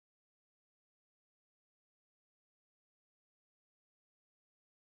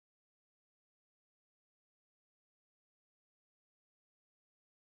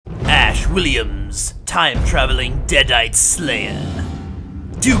Williams, time-traveling Deadite Slayer.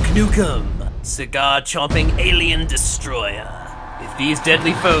 Duke Nukem, cigar-chomping alien destroyer. If these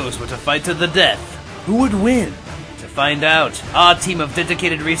deadly foes were to fight to the death, who would win? To find out, our team of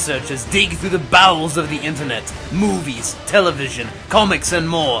dedicated researchers dig through the bowels of the internet, movies, television, comics, and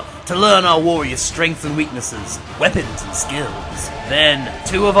more to learn our warriors' strengths and weaknesses, weapons and skills. Then,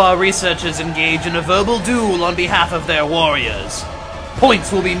 two of our researchers engage in a verbal duel on behalf of their warriors.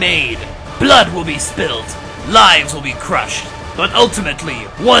 Points will be made, blood will be spilled, lives will be crushed, but ultimately,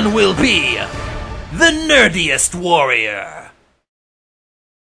 one will be the Nerdiest Warrior.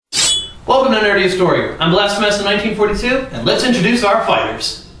 Welcome to Nerdiest Warrior. I'm Blasphemous in 1942, and let's introduce our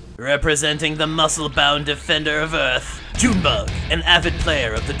fighters. Representing the muscle-bound defender of Earth, Junebug, an avid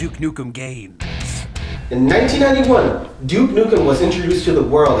player of the Duke Nukem games. In 1991, Duke Nukem was introduced to the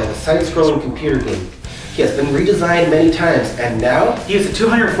world as a side-scrolling computer game. He has been redesigned many times, and now he is a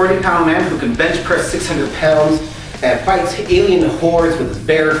 240-pound man who can bench press 600 pounds and fights alien hordes with his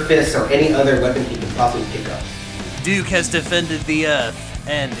bare fists or any other weapon he can possibly pick up. Duke has defended the Earth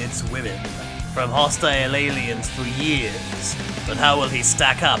and its women from hostile aliens for years. But how will he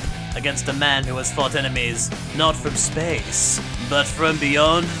stack up against a man who has fought enemies not from space, but from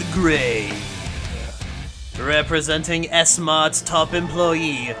beyond the grave? Representing S-Mart's top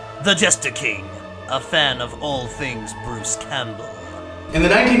employee, the Jester King, a fan of all things Bruce Campbell. In the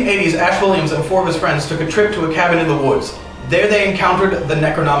 1980s, Ash Williams and four of his friends took a trip to a cabin in the woods. There they encountered the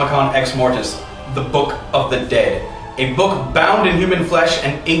Necronomicon Ex Mortis, the Book of the Dead. A book bound in human flesh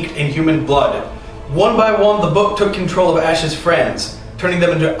and inked in human blood. One by one, the book took control of Ash's friends, turning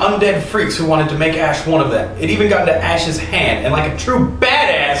them into undead freaks who wanted to make Ash one of them. It even got into Ash's hand, and like a true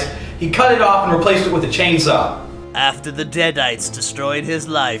badass, he cut it off and replaced it with a chainsaw. After the Deadites destroyed his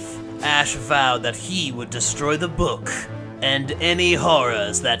life, Ash vowed that he would destroy the book and any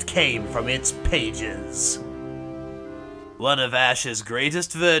horrors that came from its pages. One of Ash's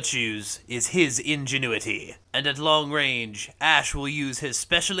greatest virtues is his ingenuity, and at long range, Ash will use his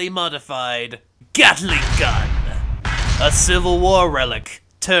specially modified Gatling gun, a Civil War relic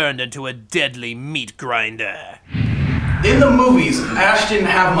turned into a deadly meat grinder. In the movies, Ash didn't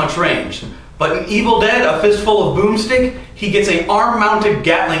have much range, but in Evil Dead, A Fistful of Boomstick, he gets an arm-mounted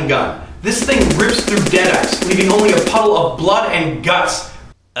Gatling gun. This thing rips through Deadites, leaving only a puddle of blood and guts.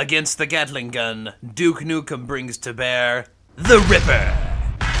 Against the Gatling gun, Duke Nukem brings to bear the Ripper,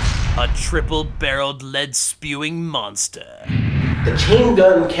 a triple-barreled lead-spewing monster. The chain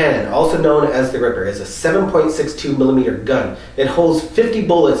gun cannon, also known as the Ripper, is a 7.62mm gun. It holds 50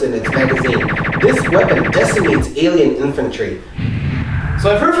 bullets in its magazine. This weapon decimates alien infantry.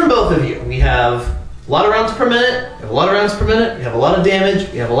 So I've heard from both of you. We have a lot of rounds per minute, we have a lot of rounds per minute, we have a lot of damage,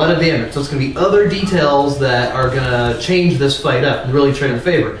 we have a lot of damage. So it's going to be other details that are going to change this fight up and really turn in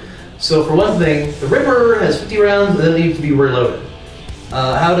favor. So for one thing, the Ripper has 50 rounds and then needs to be reloaded.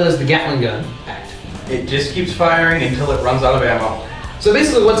 How does the Gatling gun act? It just keeps firing until it runs out of ammo. So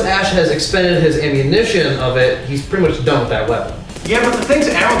basically once Ash has expended his ammunition of it, he's pretty much done with that weapon. Yeah, but the thing's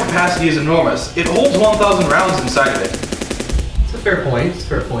ammo capacity is enormous. It holds 1,000 rounds inside of it. It's a fair point, it's a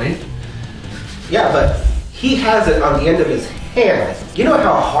fair point. Yeah, but he has it on the end of his hand. You know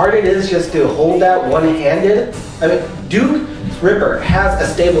how hard it is just to hold that one-handed? I mean, Duke's Ripper has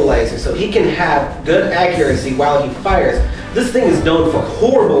a stabilizer, so he can have good accuracy while he fires. This thing is known for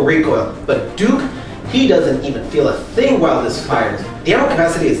horrible recoil, but Duke, he doesn't even feel a thing while this fires. The ammo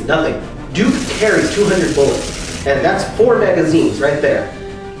capacity is nothing. Duke carries 200 bullets, and that's 4 magazines right there.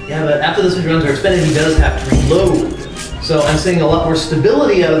 Yeah, but after those 50 rounds are expended, he does have to reload. So I'm seeing a lot more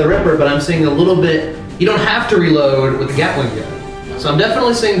stability out of the Ripper, but I'm seeing a little bit, you don't have to reload with the Gatling gun. So I'm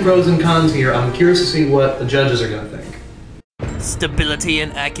definitely seeing pros and cons here. I'm curious to see what the judges are going to think. Stability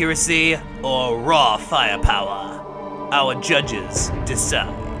and accuracy, or raw firepower? Our judges decide.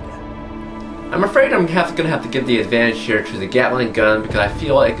 I'm afraid I'm gonna have to give the advantage here to the Gatling gun because I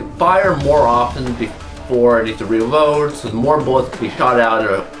feel like it can fire more often before it needs to reload, so more bullets can be shot out in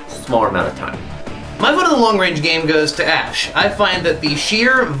a smaller amount of time. My vote of the long-range game goes to Ash. I find that the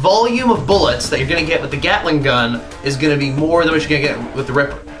sheer volume of bullets that you're going to get with the Gatling gun is going to be more than what you're going to get with the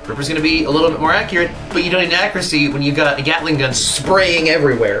Ripper. Ripper's going to be a little bit more accurate, but you don't need accuracy when you've got a Gatling gun spraying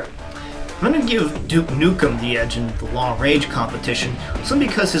everywhere. I'm going to give Duke Nukem the edge in the long-range competition, simply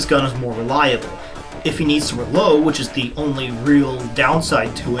because his gun is more reliable. If he needs to reload, which is the only real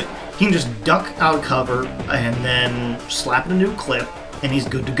downside to it, he can just duck out of cover and then slap in a new clip, and he's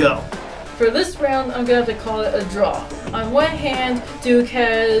good to go. For this round, I'm going to have to call it a draw. On one hand, Duke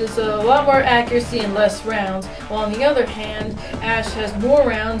has a lot more accuracy and less rounds, while on the other hand, Ash has more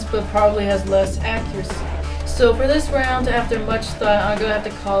rounds but probably has less accuracy. So So for this round, after much thought, I'm gonna have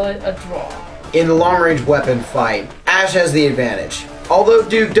to call it a draw. In the long-range weapon fight, Ash has the advantage. Although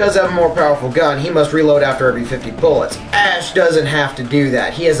Duke does have a more powerful gun, he must reload after every 50 bullets. Ash doesn't have to do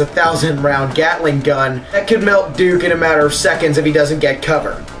that. He has a 1,000-round Gatling gun that could melt Duke in a matter of seconds if he doesn't get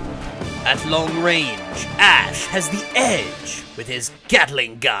cover. At long range, Ash has the edge with his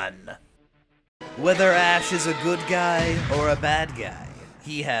Gatling gun. Whether Ash is a good guy or a bad guy,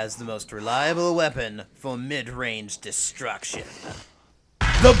 he has the most reliable weapon for mid-range destruction.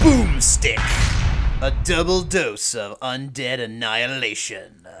 The Boomstick! A double dose of undead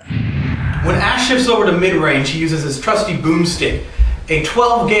annihilation. When Ash shifts over to mid-range, he uses his trusty Boomstick, a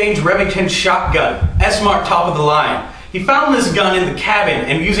 12-gauge Remington shotgun, S-Mark top of the line. He found this gun in the cabin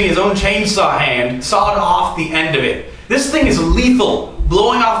and using his own chainsaw hand, sawed off the end of it. This thing is lethal,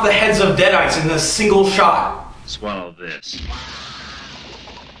 blowing off the heads of deadites in a single shot. Swallow this.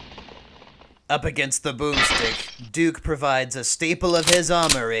 Up against the Boomstick, Duke provides a staple of his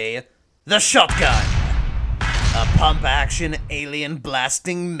armory, the shotgun. A pump-action alien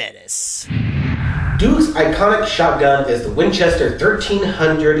blasting menace. Duke's iconic shotgun is the Winchester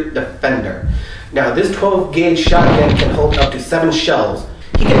 1300 Defender. Now, this 12-gauge shotgun can hold up to 7 shells.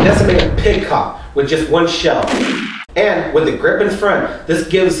 He can decimate a pig cop with just 1 shell. And with the grip in front, this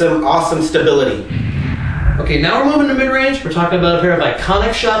gives him awesome stability. Okay, now we're moving to mid-range. We're talking about a pair of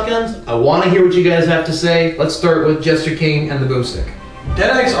iconic shotguns. I want to hear what you guys have to say. Let's start with Jester King and the Boomstick.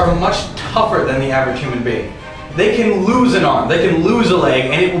 Deadites are much tougher than the average human being. They can lose an arm, they can lose a leg,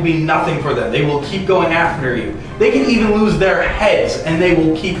 and it will be nothing for them. They will keep going after you. They can even lose their heads, and they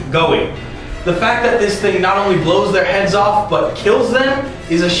will keep going. The fact that this thing not only blows their heads off, but kills them,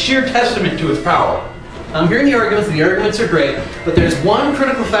 is a sheer testament to its power. I'm hearing the arguments, and the arguments are great, but there's one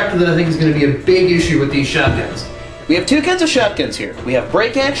critical factor that I think is going to be a big issue with these shotguns. We have 2 kinds of shotguns here. We have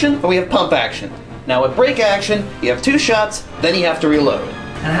break action, and we have pump action. Now with break action, you have 2 shots, then you have to reload.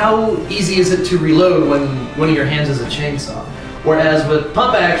 And how easy is it to reload when one of your hands is a chainsaw? Whereas with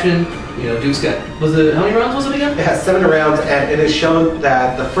pump action, you know, Duke's got, how many rounds was it again? It has 7 rounds, and it is shown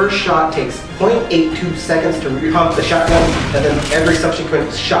that the first shot takes 0.82 seconds to pump the shotgun, and then every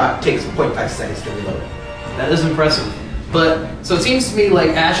subsequent shot takes 0.5 seconds to reload. That is impressive. But, so it seems to me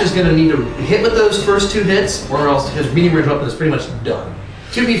like Ash is going to need to hit with those first 2 hits, or else his medium range weapon is pretty much done.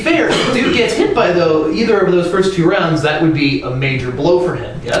 To be fair, if Duke gets hit by either of those first 2 rounds, that would be a major blow for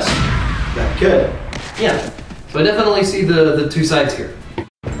him, yes? That could. Yeah. So I definitely see the 2 sides here.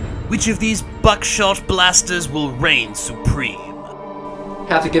 Which of these buckshot blasters will reign supreme?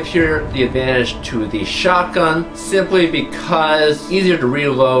 Have to give here the advantage to the shotgun simply because easier to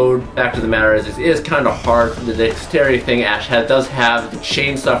reload. Fact of the matter is, it is kind of hard. The dexterity thing Ash does have the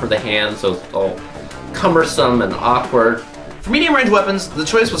chainsaw for the hand, so it's all cumbersome and awkward. For medium range weapons, the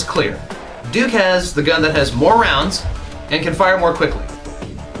choice was clear. Duke has the gun that has more rounds and can fire more quickly.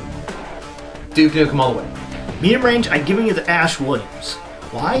 Duke Nukem all the way. Medium range, I'm giving you the Ash Williams.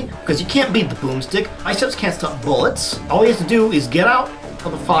 Why? Because you can't beat the Boomstick. Biceps can't stop bullets. All he has to do is get out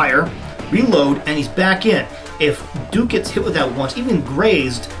of the fire, reload, and he's back in. If Duke gets hit with that once, even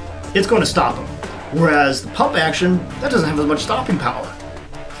grazed, it's going to stop him. Whereas the pump action, that doesn't have as much stopping power.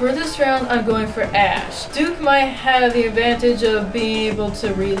 For this round, I'm going for Ash. Duke might have the advantage of being able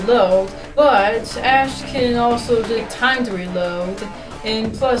to reload, but Ash can also take time to reload.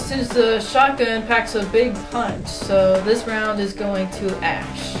 And plus, his shotgun packs a big punch, so this round is going to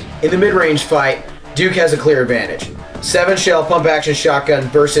Ash. In the mid-range fight, Duke has a clear advantage. 7-shell pump-action shotgun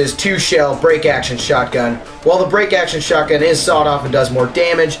versus 2-shell break-action shotgun. While the break-action shotgun is sawed off and does more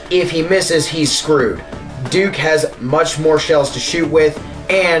damage, if he misses, he's screwed. Duke has much more shells to shoot with,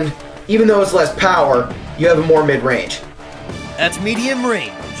 and even though it's less power, you have a more mid-range. At medium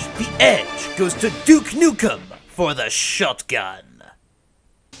range, the edge goes to Duke Nukem for the shotgun.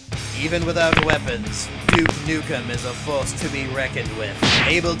 Even without weapons, Duke Nukem is a force to be reckoned with,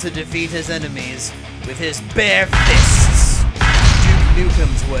 able to defeat his enemies with his bare fists. Duke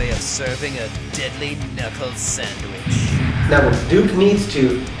Nukem's way of serving a deadly knuckle sandwich. Now, when Duke needs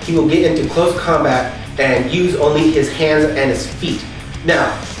to, he will get into close combat and use only his hands and his feet.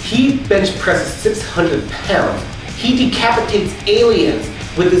 Now, he bench presses 600 pounds. He decapitates aliens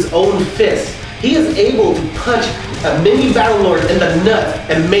with his own fists. He is able to punch a mini Battlelord in the nuts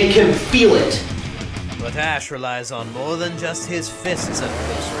and make him feel it. But Ash relies on more than just his fists at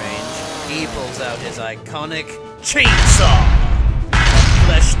close range. He pulls out his iconic chainsaw, a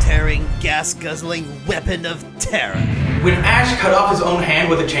flesh-tearing, gas-guzzling weapon of terror. When Ash cut off his own hand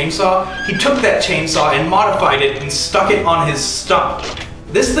with a chainsaw, he took that chainsaw and modified it and stuck it on his stump.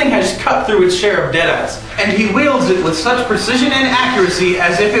 This thing has cut through its share of deadites, and he wields it with such precision and accuracy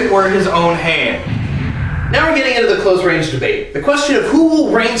as if it were his own hand. Now we're getting into the close range debate. The question of who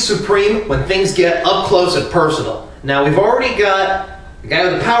will reign supreme when things get up close and personal. Now we've already got the guy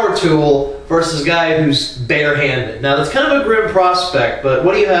with the power tool versus a guy who's barehanded. Now that's kind of a grim prospect, but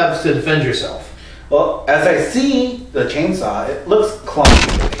what do you have to defend yourself? Well, as I see the chainsaw, it looks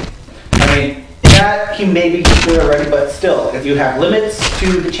clunky to me. I mean, yeah, he may be good already, but still, if you have limits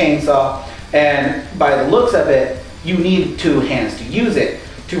to the chainsaw, and by the looks of it, you need 2 hands to use it,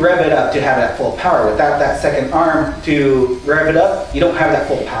 to rev it up, to have that full power. Without that second arm to rev it up, you don't have that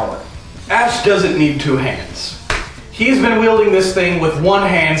full power. Ash doesn't need 2 hands. He's been wielding this thing with 1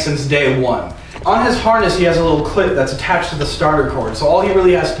 hand since day 1. On his harness, he has a little clip that's attached to the starter cord, so all he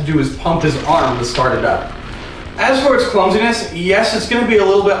really has to do is pump his arm to start it up. As for its clumsiness, yes, it's going to be a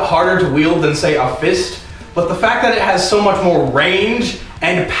little bit harder to wield than, say, a fist, but the fact that it has so much more range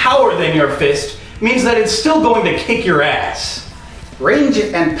and power than your fist means that it's still going to kick your ass. Range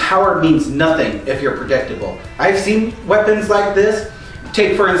and power means nothing if you're predictable. I've seen weapons like this.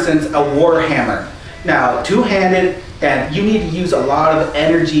 Take, for instance, a warhammer. Now, 2-handed, and you need to use a lot of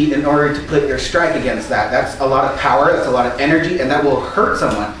energy in order to put your strike against that. That's a lot of power, that's a lot of energy, and that will hurt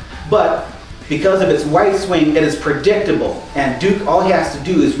someone. But because of its wide swing, it is predictable. And Duke, all he has to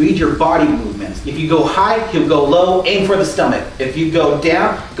do is read your body movements. If you go high, he'll go low, aim for the stomach. If you go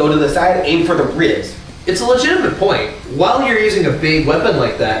down, go to the side, aim for the ribs. It's a legitimate point. While you're using a big weapon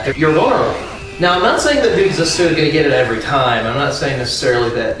like that, you're vulnerable. Now, I'm not saying that Duke's necessarily going to get it every time. I'm not saying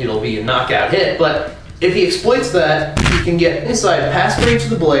necessarily that it'll be a knockout hit, but if he exploits that, he can get inside past range of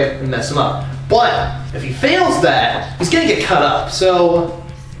the blade and mess him up. But if he fails that, he's going to get cut up, so...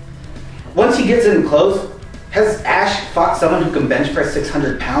 Once he gets in close, has Ash fought someone who can bench press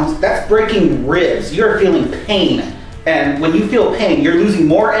 600 pounds? That's breaking ribs. You're feeling pain. And when you feel pain, you're losing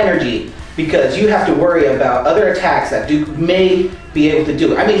more energy because you have to worry about other attacks that Duke may be able to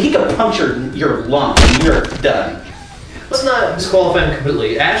do. I mean, he could puncture your lung and you're done. Let's not disqualify him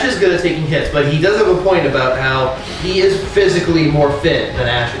completely. Ash is good at taking hits, but he does have a point about how he is physically more fit than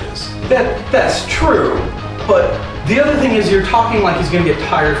Ash is. That's true, but the other thing is you're talking like he's going to get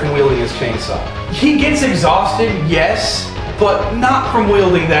tired from wielding his chainsaw. He gets exhausted, yes, but not from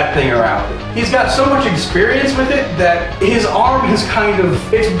wielding that thing around. He's got so much experience with it that his arm is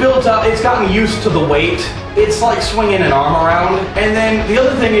it's built up, it's gotten used to the weight. It's like swinging an arm around. And then the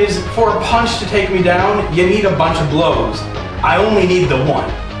other thing is, for a punch to take me down, you need a bunch of blows. I only need the one.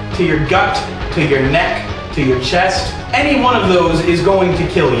 To your gut, to your neck, to your chest. Any one of those is going to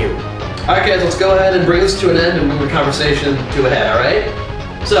kill you. Alright guys, let's go ahead and bring this to an end and move the conversation to a head,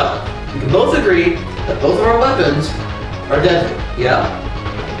 alright? So, we can both agree that both of our weapons are deadly,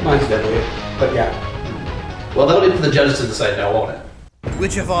 yeah? Mine's deadly, but yeah. Well, that'll be for the judges to decide now, won't it?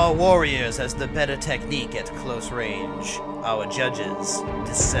 Which of our warriors has the better technique at close range? Our judges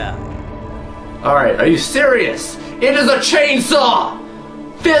decide. Alright, are you serious? It is a chainsaw!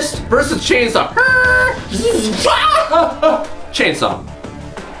 Fist versus chainsaw. Chainsaw.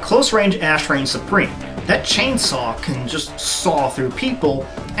 Close range Ash reigns supreme. That chainsaw can just saw through people,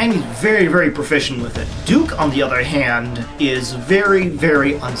 and he's very, very proficient with it. Duke, on the other hand, is very,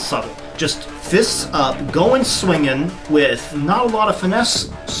 very unsubtle. Just fists up, going swinging with not a lot of finesse,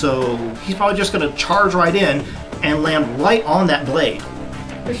 so he's probably just going to charge right in and land right on that blade.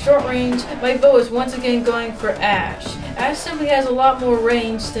 For short range, my vote is once again going for Ash. Ash simply has a lot more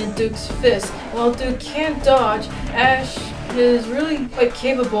range than Duke's fist. While Duke can't dodge, Ash is really quite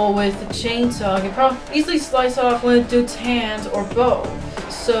capable with the chainsaw. He can probably easily slice off one of Duke's hands or both.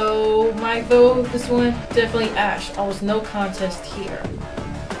 So my vote, this one, definitely Ash. Almost no contest here.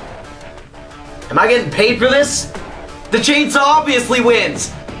 Am I getting paid for this? The chainsaw obviously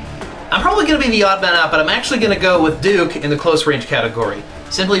wins! I'm probably going to be the odd man out, but I'm actually going to go with Duke in the close range category.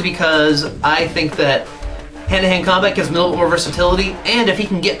 Simply because I think that hand-to-hand combat gives him a little more versatility, and if he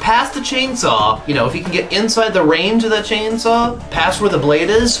can get past the chainsaw, you know, if he can get inside the range of that chainsaw, past where the blade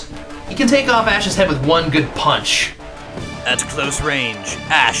is, he can take off Ash's head with one good punch. At close range,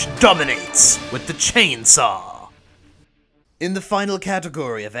 Ash dominates with the chainsaw. In the final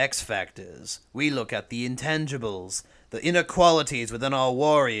category of X Factors, we look at the intangibles, the inner qualities within our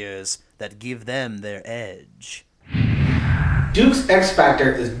warriors that give them their edge. Duke's X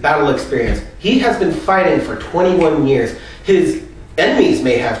Factor is battle experience. He has been fighting for 21 years. His enemies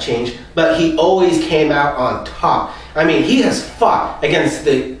may have changed, but he always came out on top. I mean, he has fought against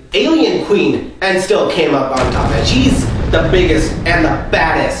the alien queen and still came up on top. And she's the biggest and the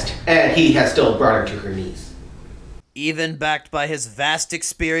baddest, and he has still brought her to her knees. Even backed by his vast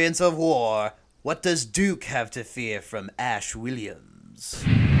experience of war, what does Duke have to fear from Ash Williams?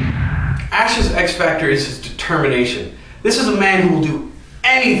 Ash's X Factor is his determination. This is a man who will do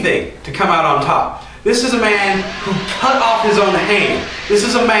anything to come out on top. This is a man who cut off his own hand. This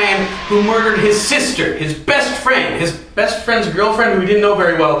is a man who murdered his sister, his best friend's girlfriend who he didn't know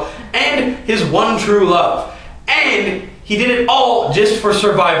very well, and his one true love. And he did it all just for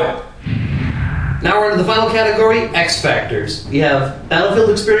survival. Now we're into the final category, X Factors. We have battlefield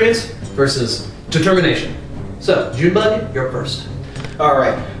experience versus determination. So, Junebug, you're first.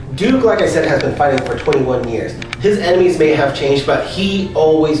 Alright, Duke, like I said, has been fighting for 21 years. His enemies may have changed, but he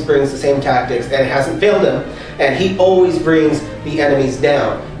always brings the same tactics, and it hasn't failed him. And he always brings the enemies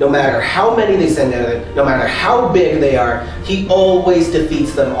down. No matter how many they send at him, no matter how big they are, he always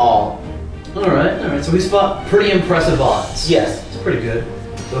defeats them all. Alright, so we spot pretty impressive odds. Yes. It's pretty good.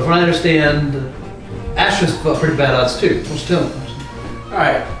 So if I understand, Ash has fought pretty bad odds too. What's tell me?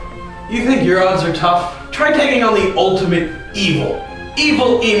 Alright, you think your odds are tough? Try taking on the ultimate evil.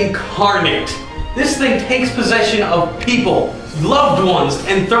 Evil incarnate. This thing takes possession of people, loved ones,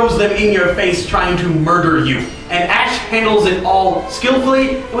 and throws them in your face trying to murder you. And Ash handles it all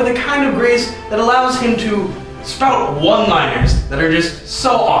skillfully and with a kind of grace that allows him to spout one-liners that are just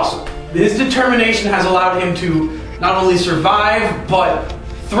so awesome. His determination has allowed him to not only survive, but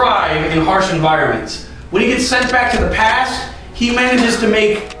thrive in harsh environments. When he gets sent back to the past, he manages to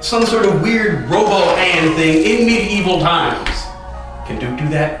make some sort of weird robo-hand thing in medieval times. Can Duke do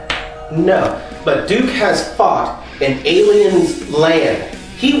that? No, but Duke has fought in aliens' land.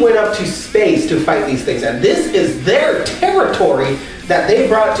 He went up to space to fight these things, and this is their territory that they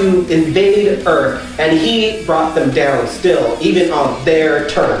brought to invade Earth, and he brought them down still, even on their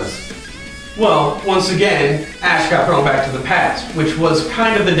terms. Well, once again, Ash got thrown back to the past, which was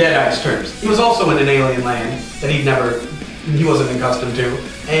kind of the Deadeye's terms. He was also in an alien land that he wasn't accustomed to,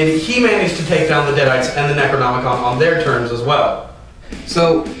 and he managed to take down the Deadites and the Necronomicon on their terms as well.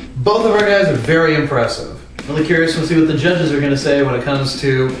 So, both of our guys are very impressive. Really curious to see what the judges are going to say when it comes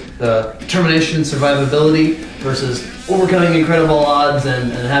to the determination and survivability versus overcoming incredible odds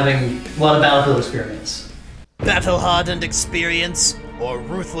and having a lot of battlefield experience. Battle-hardened experience or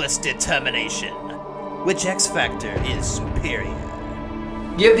ruthless determination? Which X Factor is superior?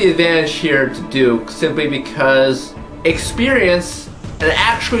 Give the advantage here to Duke simply because experience and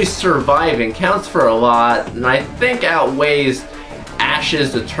actually surviving counts for a lot, and I think outweighs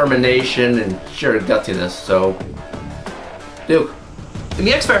Ash's determination and sheer gutsiness, so Duke. In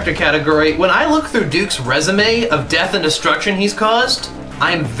the X Factor category, when I look through Duke's resume of death and destruction he's caused,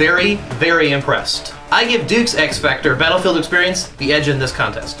 I am very, very impressed. I give Duke's X Factor battlefield experience the edge in this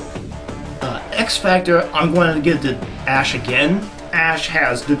contest. X Factor, I'm going to give to Ash again. Ash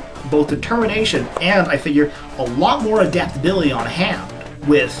has both determination and, I figure, a lot more adaptability on hand.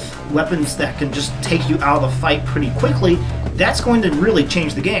 With weapons that can just take you out of the fight pretty quickly, that's going to really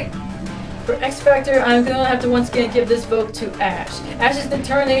change the game. For X Factor, I'm going to have to once again give this vote to Ash. Ash's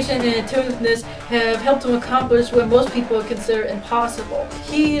determination and attentiveness have helped him accomplish what most people consider impossible.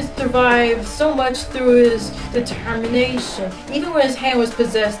 He survived so much through his determination. Even when his hand was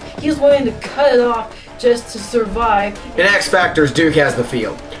possessed, he was willing to cut it off just to survive. In X Factors, Duke has the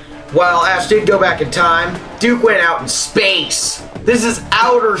field. While Ash did go back in time, Duke went out in space. This is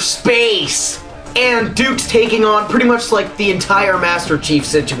outer space. And Duke's taking on pretty much like the entire Master Chief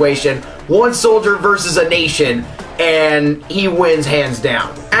situation. One soldier versus a nation, and he wins hands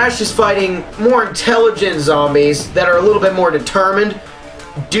down. Ash is fighting more intelligent zombies that are a little bit more determined.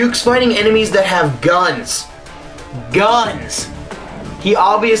 Duke's fighting enemies that have guns. Guns! He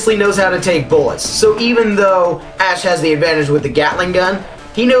obviously knows how to take bullets. So even though Ash has the advantage with the Gatling gun,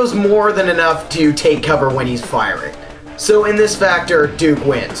 he knows more than enough to take cover when he's firing. So in this factor, Duke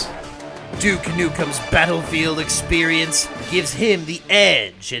wins. Duke Nukem's battlefield experience gives him the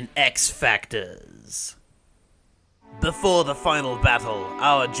edge in X Factors. Before the final battle,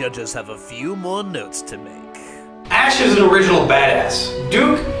 our judges have a few more notes to make. Ash is an original badass.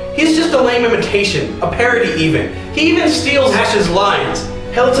 Duke, he's just a lame imitation, a parody even. He even steals Ash's lines.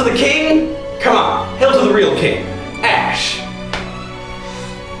 Hail to the king? Come on, hail to the real king. Ash.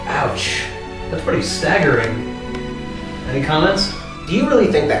 Ouch. That's pretty staggering. Any comments? Do you really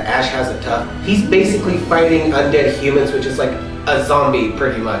think that Ash has it tough? He's basically fighting undead humans, which is like a zombie,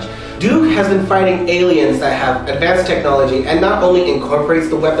 pretty much. Duke has been fighting aliens that have advanced technology and not only incorporates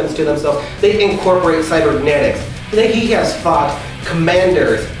the weapons to themselves, they incorporate cybernetics. He has fought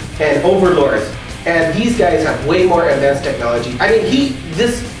commanders and overlords, and these guys have way more advanced technology. I mean,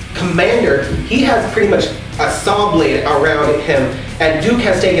 this commander, he has pretty much a saw blade around him, and Duke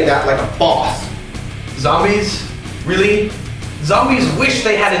has taken that like a boss. Zombies? Really? Zombies wish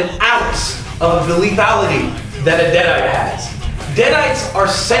they had an ounce of the lethality that a Deadite has. Deadites are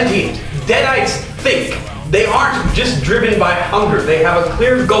sentient. Deadites think. They aren't just driven by hunger. They have a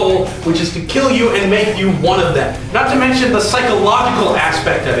clear goal, which is to kill you and make you one of them. Not to mention the psychological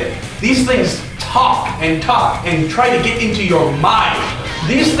aspect of it. These things talk and try to get into your mind.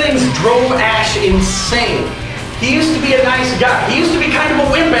 These things drove Ash insane. He used to be a nice guy. He used to be kind of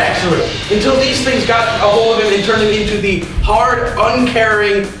a wimp, actually, until these things got a hold of him and turned him into the hard,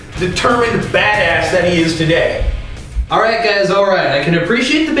 uncaring, determined badass that he is today. Alright guys, alright. I can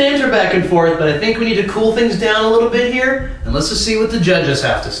appreciate the banter back and forth, but I think we need to cool things down a little bit here, and let's just see what the judges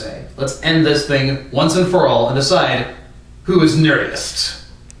have to say. Let's end this thing once and for all and decide who is nerdiest.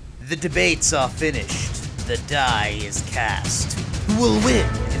 The debates are finished. The die is cast. Who will win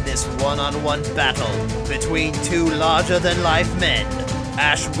in this one-on-one battle between two larger-than-life men,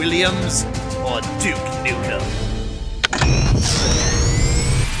 Ash Williams or Duke Nukem?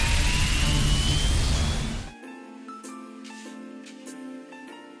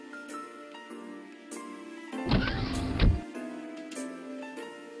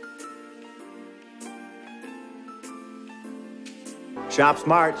 Shop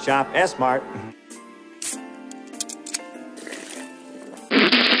smart, shop S-smart.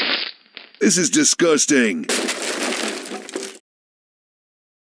 This is disgusting.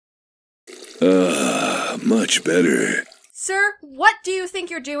 Much better. Sir, what do you think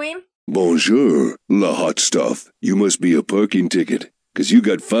you're doing? Bonjour, la hot stuff. You must be a parking ticket, 'cause you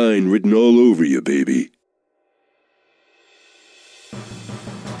got fine written all over you, baby.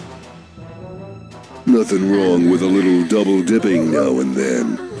 Nothing wrong with a little double dipping now and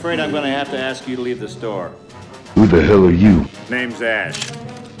then. Afraid I'm gonna have to ask you to leave the store. Who the hell are you? Name's Ash.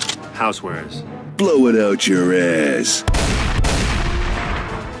 Housewares. Blow it out your ass.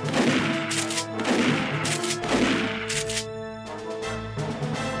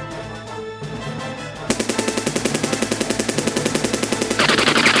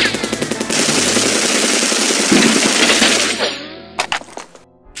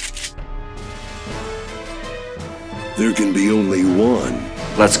 There can be only one.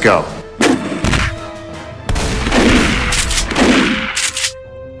 Let's go.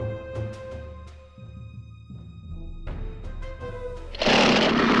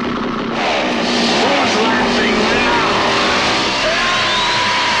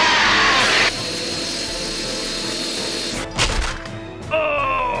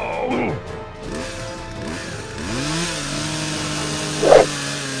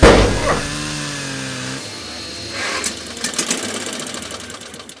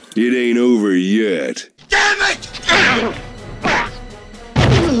 It ain't over yet. Damn it!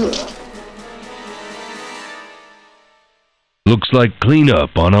 Looks like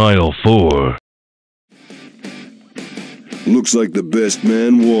cleanup on aisle 4. Looks like the best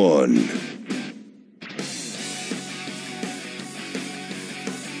man won.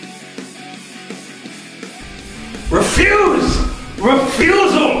 Refuse!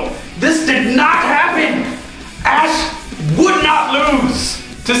 Refusal! This did not happen! Ash would not lose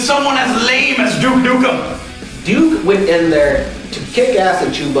to someone as lame as Duke Nukem. Duke went in there to kick ass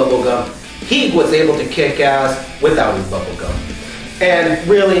and chew bubblegum. He was able to kick ass without his bubblegum. And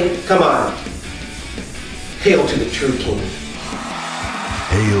really, come on. Hail to the true king.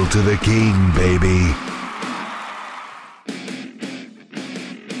 Hail to the king, baby.